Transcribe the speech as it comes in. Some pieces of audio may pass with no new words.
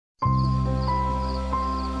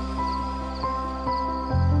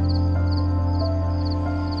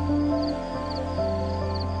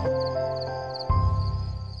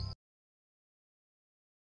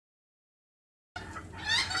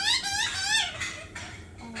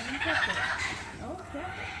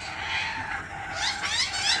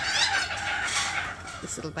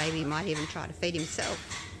This little baby might even try to feed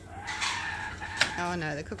himself. Oh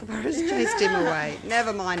no, the kookaburra's chased him away.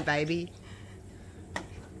 Never mind, baby.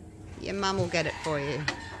 Your mum will get it for you.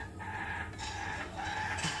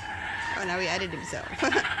 Oh no, he ate it himself.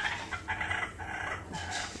 There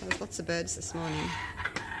was lots of birds this morning.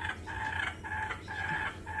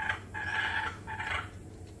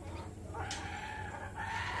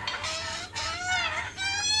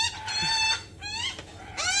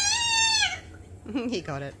 He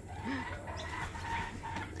got it.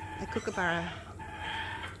 The kookaburra.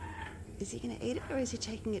 Is he going to eat it or is he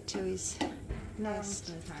taking it to his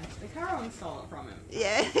nest? The Caroline stole it from him.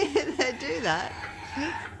 Yeah, they do that.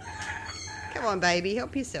 Come on, baby,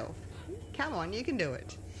 help yourself. Come on, you can do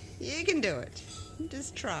it. You can do it.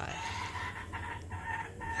 Just try.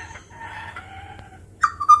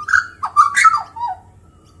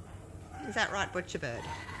 Is that right, Butcherbird?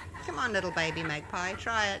 Come on, little baby magpie,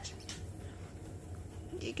 try it.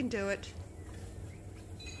 You can do it.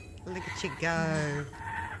 Look at you go.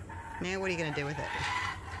 Now what are you going to do with it?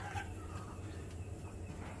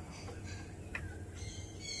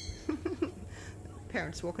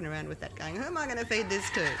 Parents walking around with that going, who am I going to feed this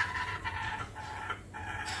to?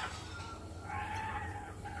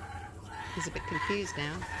 He's a bit confused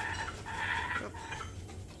now. Oh,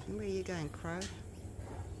 where are you going, Crow?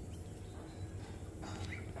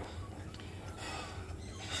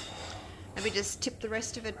 Maybe just tip the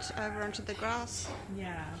rest of it over onto the grass.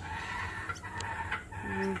 Yeah.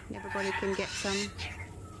 Everybody can get some.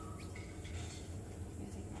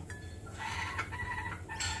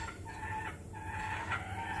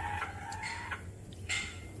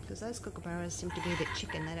 Because those kookaburras seem to be a bit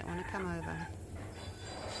chicken, they don't want to come over.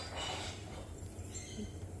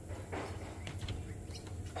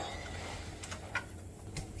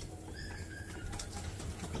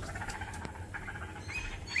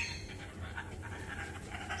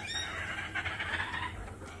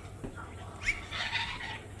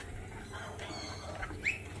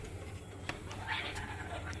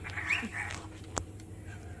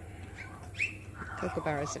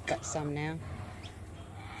 Kookaburras have got some now.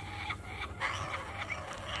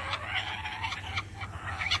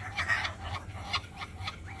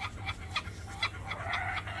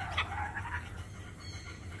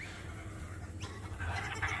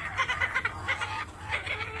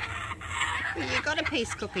 You got a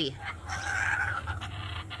piece, Cookie.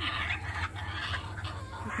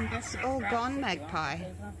 It's all gone, Magpie.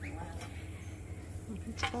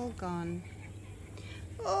 It's all gone.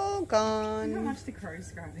 All gone. How much the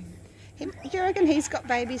crow's grabbing? Do you reckon he's got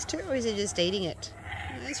babies too, or is he just eating it?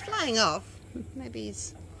 He's flying off. Maybe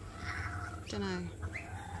he's... don't know.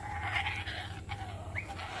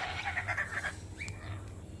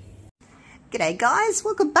 G'day guys,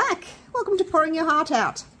 welcome back. Welcome to Pouring Your Heart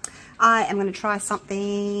Out. I am going to try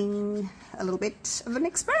something, a little bit of an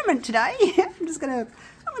experiment today. I'm going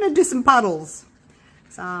to do some puddles.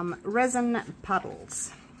 Some resin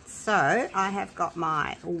puddles. So I have got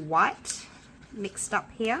my white mixed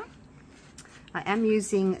up here. I am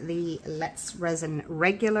using the Let's Resin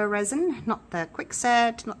regular resin, not the quick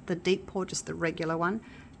set, not the deep pour, just the regular one.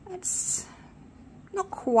 It's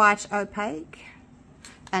not quite opaque.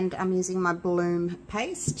 And I'm using my bloom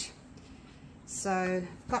paste. So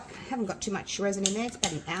haven't got too much resin in there, it's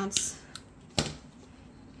about an ounce.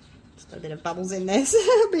 Just got a bit of bubbles in there, so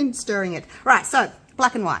I've been stirring it. Right, so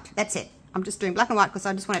black and white, that's it. I'm just doing black and white because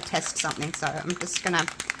I just want to test something. So I'm just going to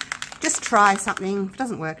try something. If it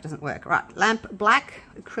doesn't work, it doesn't work. Right, Lamp Black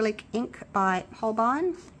Acrylic Ink by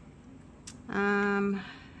Holbein.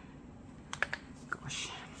 Gosh.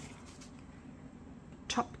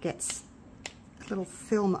 Top gets a little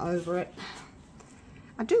film over it.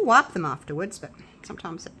 I do wipe them afterwards, but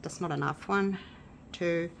sometimes that's not enough. 1,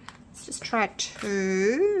 2, let's just try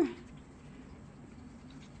 2.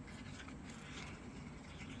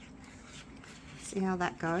 See how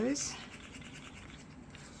that goes.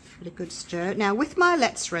 Bit of good stir. Now with my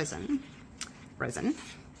Let's resin,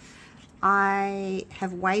 I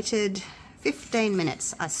have waited 15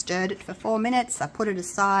 minutes. I stirred it for 4 minutes. I put it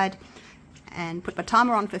aside and put my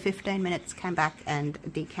timer on for 15 minutes. Came back and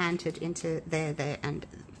decanted into there, and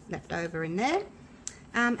left over in there.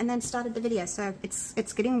 And then started the video. So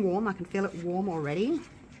it's getting warm. I can feel it warm already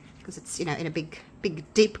because it's in a big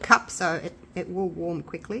deep cup, so it will warm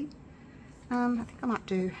quickly. I think I might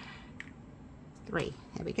do 3.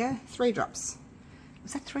 There we go. 3 drops.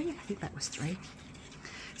 Was that 3? I think that was 3.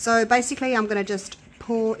 So basically I'm going to just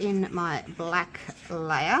pour in my black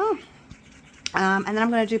layer. And then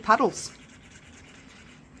I'm going to do puddles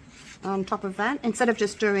on top of that. Instead of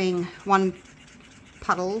just doing 1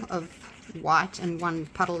 puddle of white and 1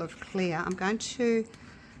 puddle of clear, I'm going to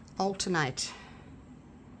alternate.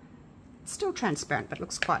 It's still transparent, but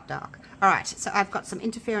looks quite dark. All right, so I've got some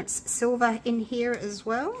interference silver in here as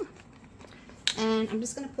well. And I'm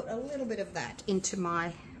just going to put a little bit of that into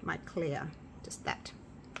my clear, just that.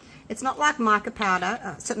 It's not like mica powder.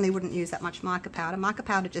 I certainly wouldn't use that much mica powder. Mica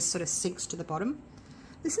powder just sort of sinks to the bottom.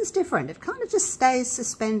 This is different. It kind of just stays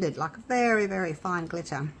suspended, like very, very fine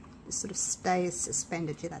glitter. It sort of stays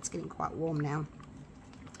suspended. Yeah, that's getting quite warm now.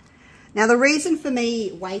 Now, the reason for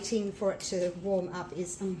me waiting for it to warm up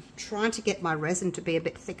is I'm trying to get my resin to be a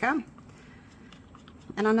bit thicker.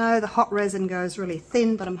 And I know the hot resin goes really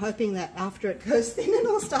thin, but I'm hoping that after it goes thin,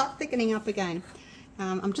 it'll start thickening up again.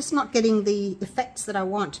 I'm just not getting the effects that I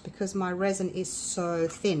want because my resin is so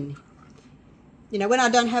thin. You know, when I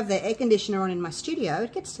don't have the air conditioner on in my studio,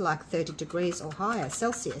 it gets to like 30 degrees or higher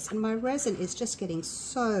Celsius, and my resin is just getting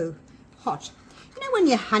so hot. You know, when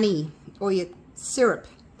your honey or your syrup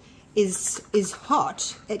is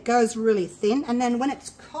hot, it goes really thin, and then when it's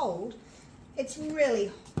cold, it's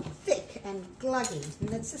really thick and gluggy, and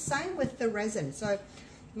it's the same with the resin. So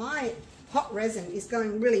my hot resin is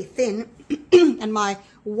going really thin and my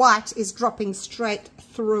white is dropping straight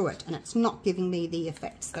through it, and it's not giving me the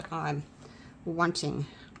effects that I'm wanting.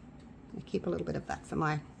 I'll keep a little bit of that for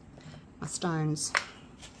my stones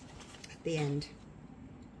at the end.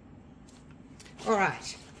 All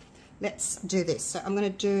right, let's do this. So I'm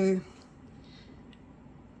going to do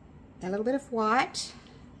a little bit of white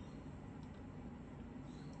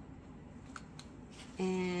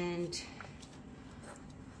and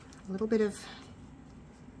a little bit of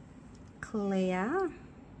clear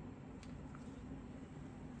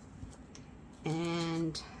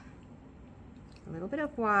and a little bit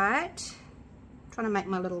of white. I'm trying to make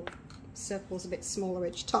my little circles a bit smaller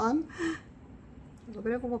each time. A little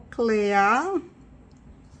bit of clear, a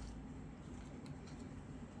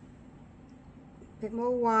bit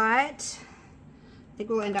more white. I think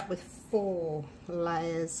we'll end up with 4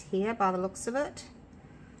 layers here by the looks of it.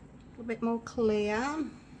 A little bit more clear.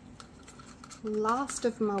 Last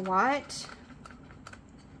of my white.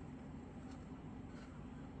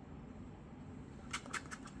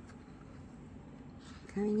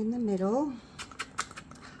 Going in the middle.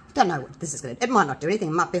 Don't know what this is going to do. It might not do anything.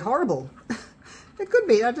 It might be horrible. It could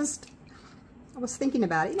be. I was thinking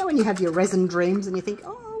about it. You know when you have your resin dreams and you think,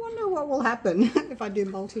 oh, I wonder what will happen if I do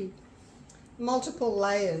multiple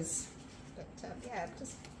layers. But yeah,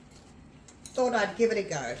 just thought I'd give it a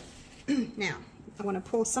go. Now, I want to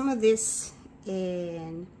pour some of this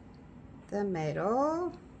in the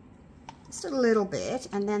middle, just a little bit,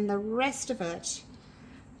 and then the rest of it,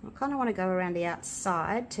 I kind of want to go around the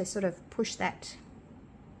outside to sort of push that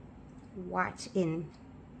white in.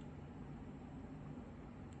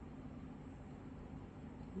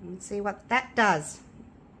 And see what that does.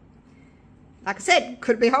 Like I said,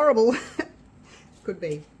 could be horrible. Could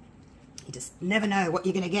be. You just never know what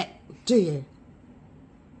you're going to get, do you?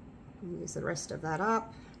 Use the rest of that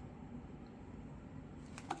up.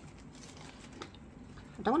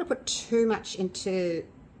 I don't want to put too much into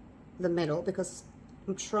the middle because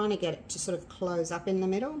I'm trying to get it to sort of close up in the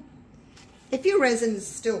middle. If your resin is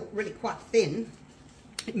still really quite thin,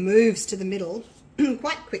 it moves to the middle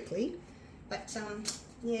quite quickly. But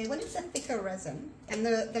yeah, when it's a thicker resin, and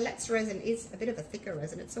the Let's resin is a bit of a thicker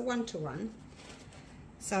resin, it's a 1-to-1,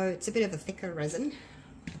 so it's a bit of a thicker resin.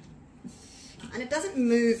 And it doesn't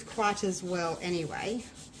move quite as well anyway.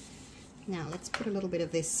 Now let's put a little bit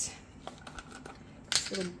of this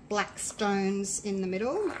little black stones in the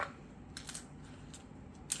middle. I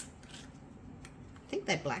think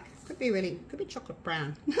they're black. Could be chocolate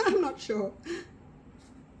brown. I'm not sure.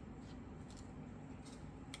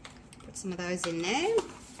 Put some of those in there.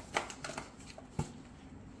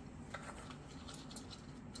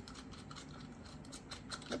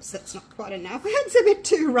 Oops, that's not quite enough. It's a bit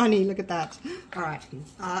too runny. Look at that. All right,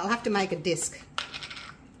 I'll have to make a disc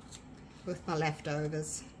with my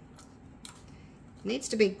leftovers. It needs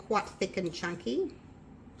to be quite thick and chunky.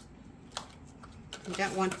 You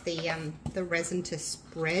don't want the resin to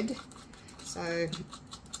spread. So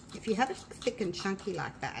if you have it thick and chunky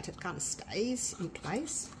like that, it kind of stays in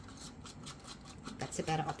place. That's a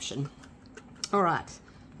better option. All right,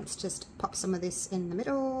 let's just pop some of this in the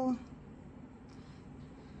middle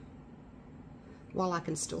while I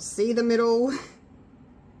can still see the middle.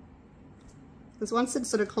 Because once it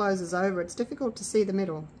sort of closes over, it's difficult to see the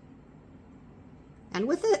middle. And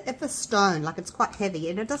with a stone, like it's quite heavy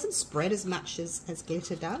and it doesn't spread as much as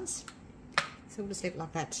glitter does. So we'll just leave it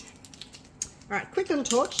like that. All right, quick little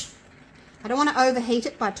torch. I don't want to overheat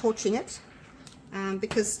it by torching it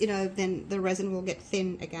because, you know, then the resin will get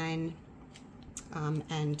thin again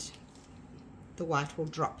and the white will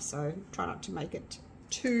drop. So try not to make it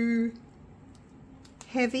too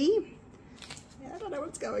heavy. Yeah, I don't know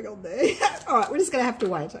what's going on there. All right, we're just going to have to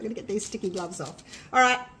wait. I'm going to get these sticky gloves off. All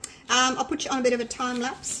right, I'll put you on a bit of a time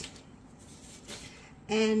lapse,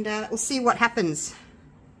 and we'll see what happens.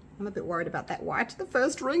 I'm a bit worried about that white. The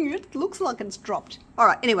first ring, it looks like it's dropped. All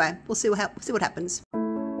right, anyway, we'll see what happens.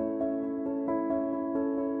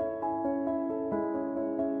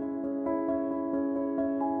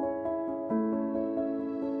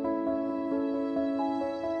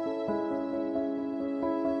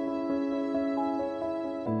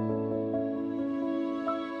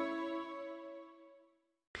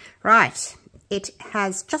 Right, it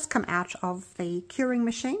has just come out of the curing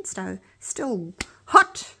machine, so still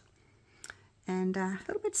hot and a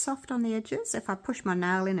little bit soft on the edges. If I push my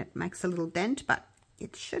nail in, it makes a little dent, but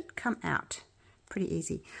it should come out pretty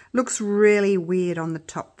easy. Looks really weird on the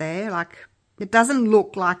top there, like it doesn't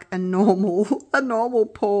look like a normal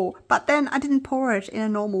pour, but then I didn't pour it in a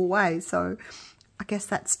normal way, so I guess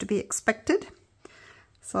that's to be expected.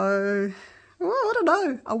 So, well, I don't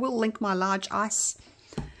know. I will link my large ice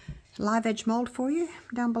live edge mold for you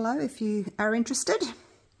down below if you are interested.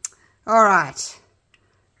 All right.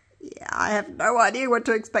 Yeah, I have no idea what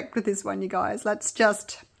to expect with this one, you guys. Let's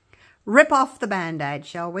just rip off the band-aid,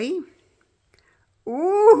 shall we?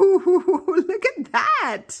 Ooh, look at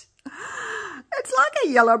that. It's like a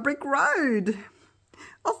yellow brick road.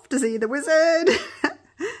 Off to see the wizard.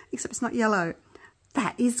 Except it's not yellow.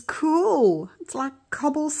 That is cool. It's like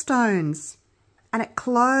cobblestones. And it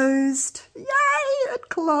closed. Yay, it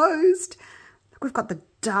closed. Look, we've got the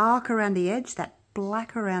dark around the edge, that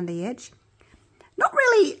black around the edge. Not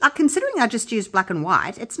really, considering I just used black and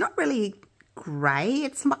white, it's not really grey.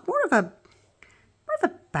 It's more of a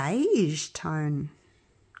beige tone.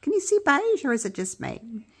 Can you see beige, or is it just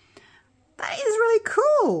me? That is really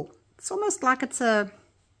cool. It's almost like it's a,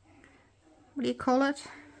 what do you call it?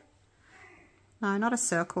 No, not a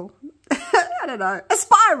circle. I don't know. A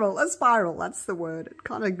spiral, that's the word. It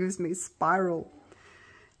kind of gives me spiral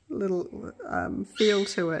little feel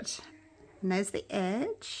to it. And there's the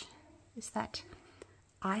edge. Is that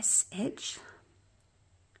ice edge?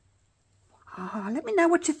 Oh, let me know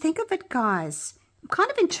what you think of it, guys. I'm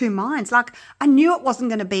kind of in two minds. Like, I knew it wasn't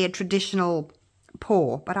going to be a traditional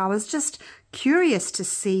pour, but I was just curious to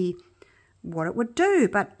see what it would do.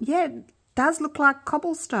 But yeah, it does look like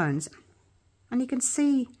cobblestones. And you can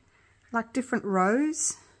see like different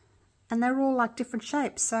rows, and they're all like different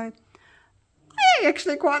shapes. So I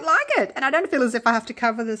actually quite like it. And I don't feel as if I have to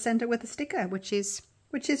cover the center with a sticker, which is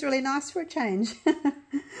really nice for a change.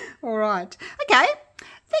 All right. Okay.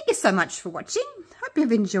 Thank you so much for watching. Hope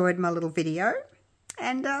you've enjoyed my little video.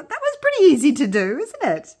 And that was pretty easy to do, isn't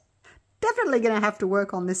it? Definitely going to have to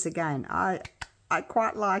work on this again. I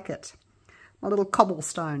quite like it. My little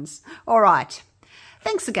cobblestones. All right.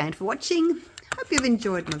 Thanks again for watching. Hope you've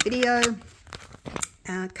enjoyed my video.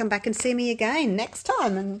 Come back and see me again next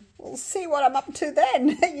time, and we'll see what I'm up to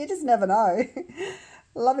then. You just never know.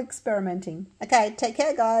 Love experimenting. Okay, take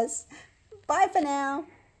care, guys. Bye for now.